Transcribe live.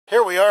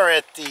Here we are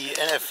at the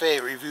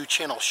NFA review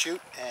channel shoot,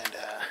 and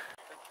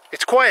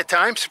it's quiet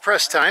time,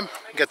 suppressed time.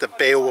 We got the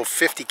Beowulf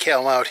 50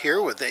 cal out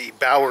here with a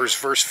Bowers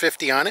Verse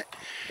 50 on it,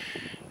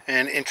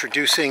 and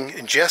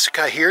introducing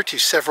Jessica here to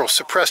several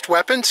suppressed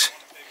weapons.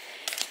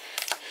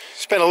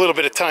 Spent a little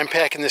bit of time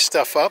packing this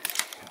stuff up.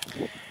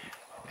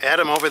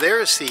 Adam over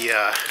there is the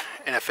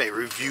NFA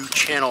review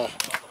channel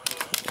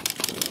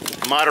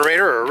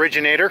moderator or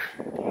originator.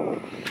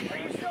 Are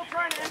you still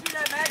trying to empty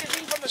that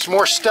magazine from the There's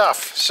more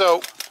stuff,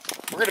 so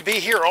we're going to be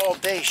here all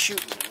day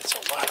shooting. It's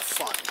a lot of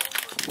fun.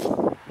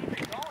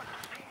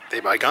 They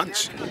buy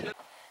guns.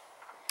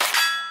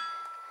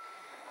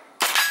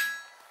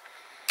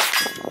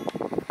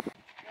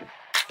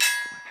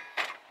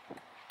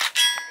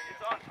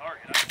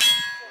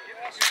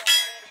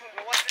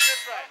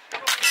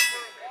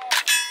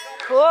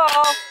 Cool. All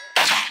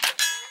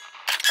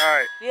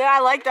right. Yeah, I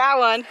like that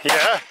one.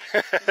 Yeah?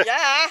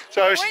 Yeah.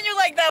 So When you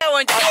like that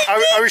one?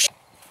 I was...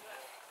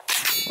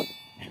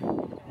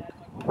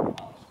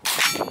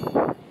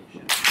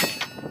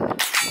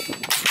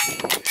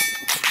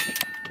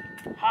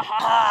 Ha ha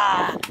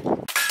ha.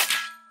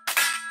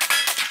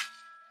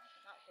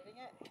 Not hitting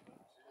it?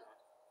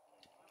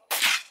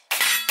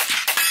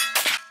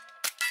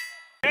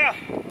 Yeah.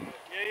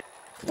 Yeah.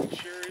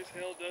 Sure as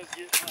hell does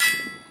get hot.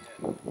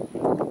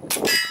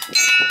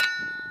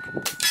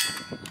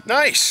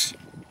 Nice.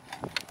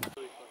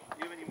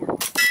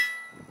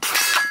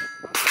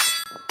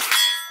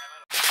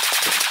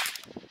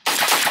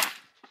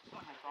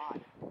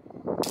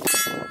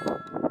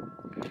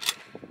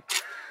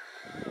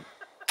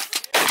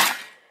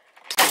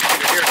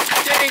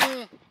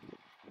 Ding.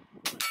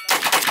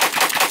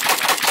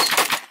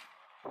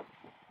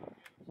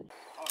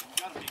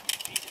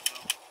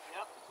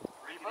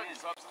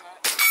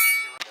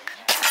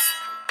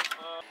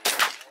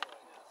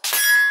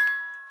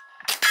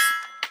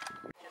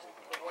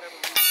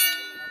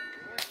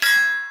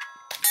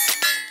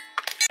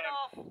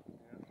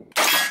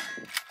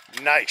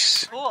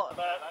 Nice. Cool.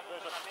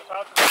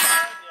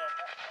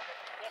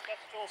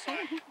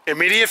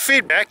 Immediate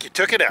feedback, you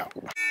took it out.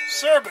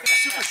 Sir, but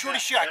super shorty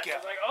shotgun.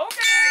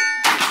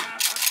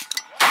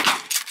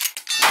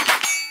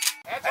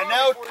 And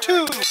now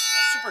two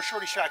super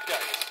shorty shotguns.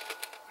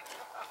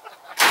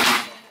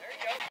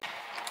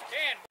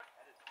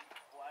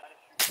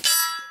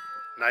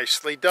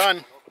 Nicely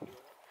done.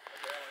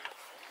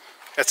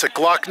 That's a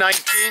Glock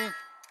 19.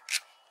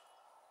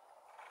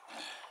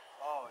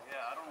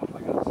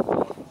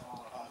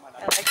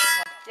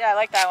 Yeah, I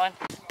like that one.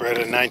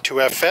 Beretta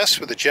 92 FS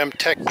with a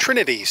Gemtech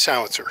Trinity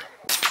silencer.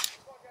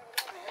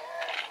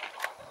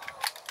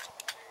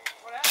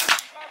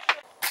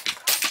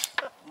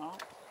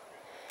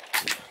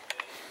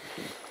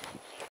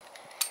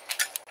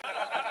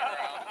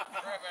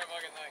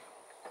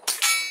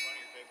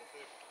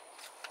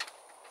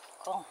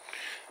 Cool.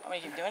 How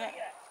many keep doing it?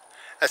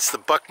 That's the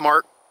Buck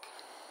Mark.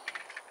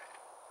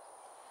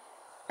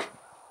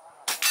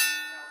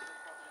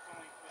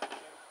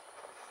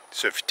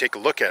 So if you take a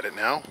look at it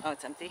now, Oh,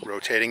 it's empty.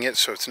 rotating it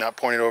so it's not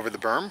pointed over the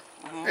berm.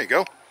 There you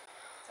go.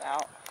 It's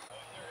out.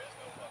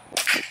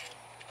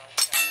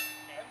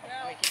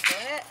 How many keep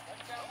doing it?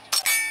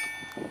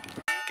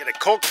 Get a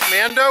Colt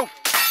Commando.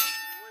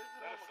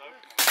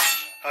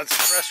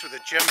 Unsuppressed with a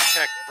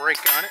Gemtech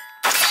brake on it.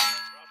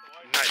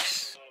 Nice.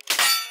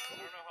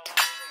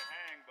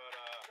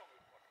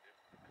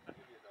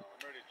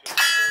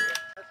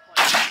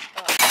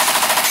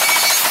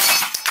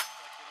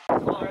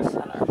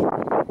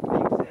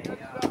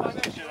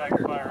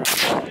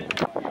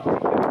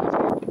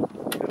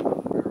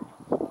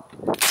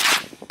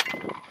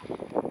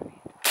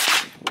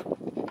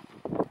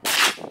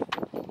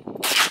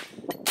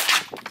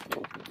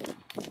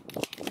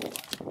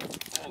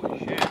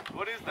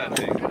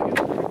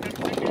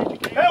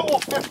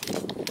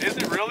 Is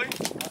it really?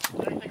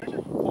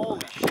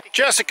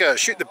 Jessica,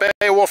 shoot the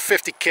Beowulf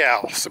 50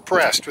 cal,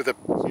 suppressed with a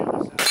Bowers.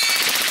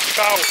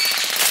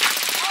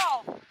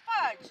 Oh,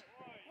 fudge!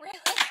 Really?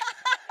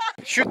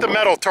 Shoot the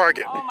metal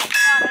target. Oh my god,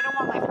 I don't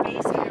want my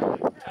face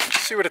here.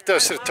 See what it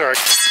does to the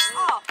target.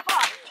 Oh,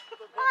 fuck.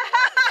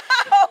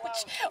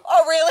 Ouch.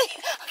 Oh, really?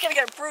 I'm gonna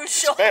get a bruised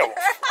shoulder. Beowulf.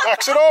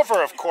 Knocks it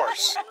over, of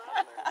course.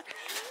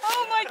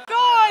 Oh my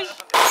gosh.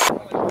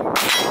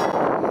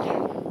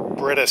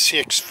 Beretta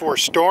CX4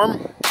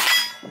 Storm.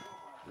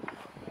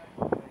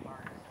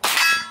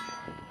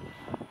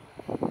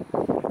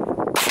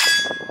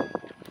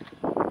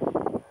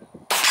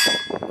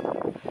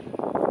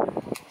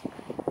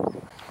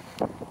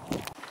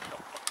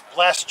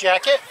 Blast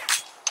jacket.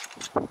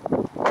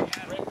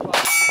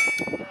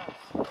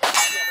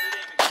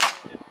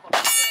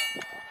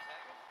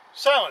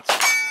 Silence.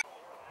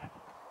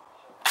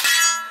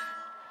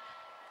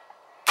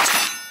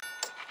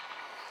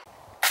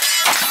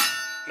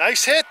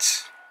 Nice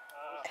hit.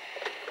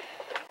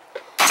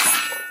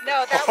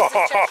 No, that was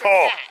a check for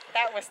that.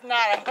 That was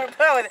not. I'm gonna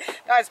put with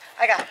it. Guys,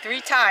 I got 3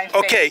 times.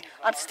 Okay. Babe.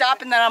 I'm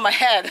stopping that on my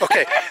head.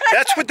 Okay,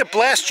 that's with the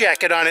blast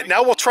jacket on it.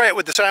 Now we'll try it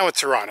with the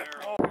silencer on it.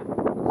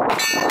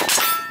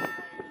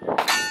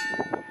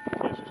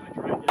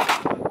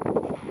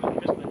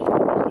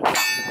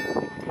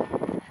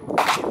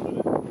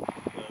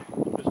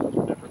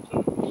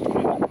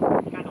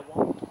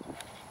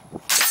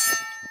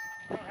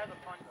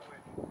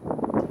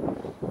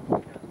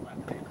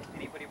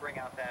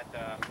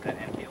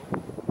 he'll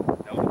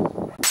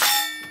notice.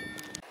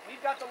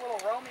 We've got the little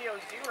Romeo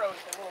Zeros,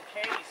 the little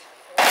Ks.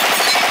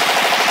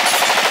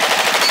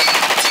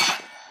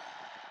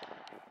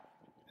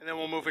 And then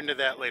we'll move into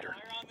that later.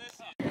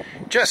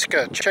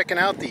 Jessica checking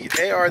out the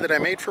AR that I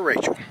made for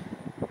Rachel.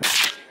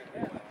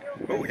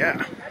 Oh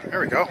yeah, there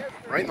we go.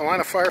 Right in the line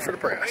of fire for the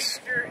brass.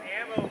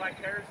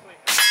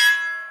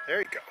 There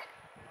you go.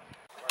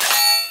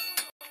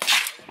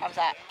 How's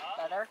that?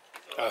 Better?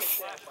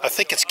 I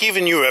think it's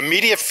giving you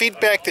immediate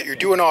feedback that you're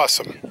doing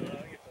awesome.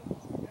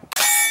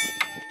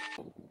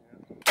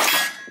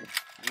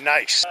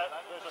 Nice.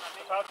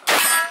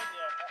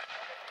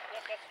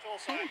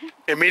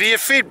 Immediate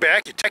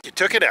feedback, you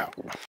took it out.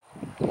 I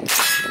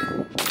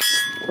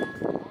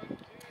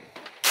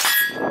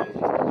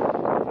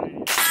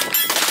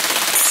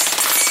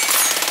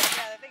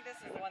think this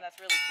is the one that's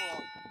really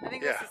cool. I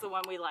think this is the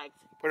one we liked.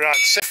 Put it on.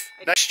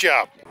 Nice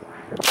job.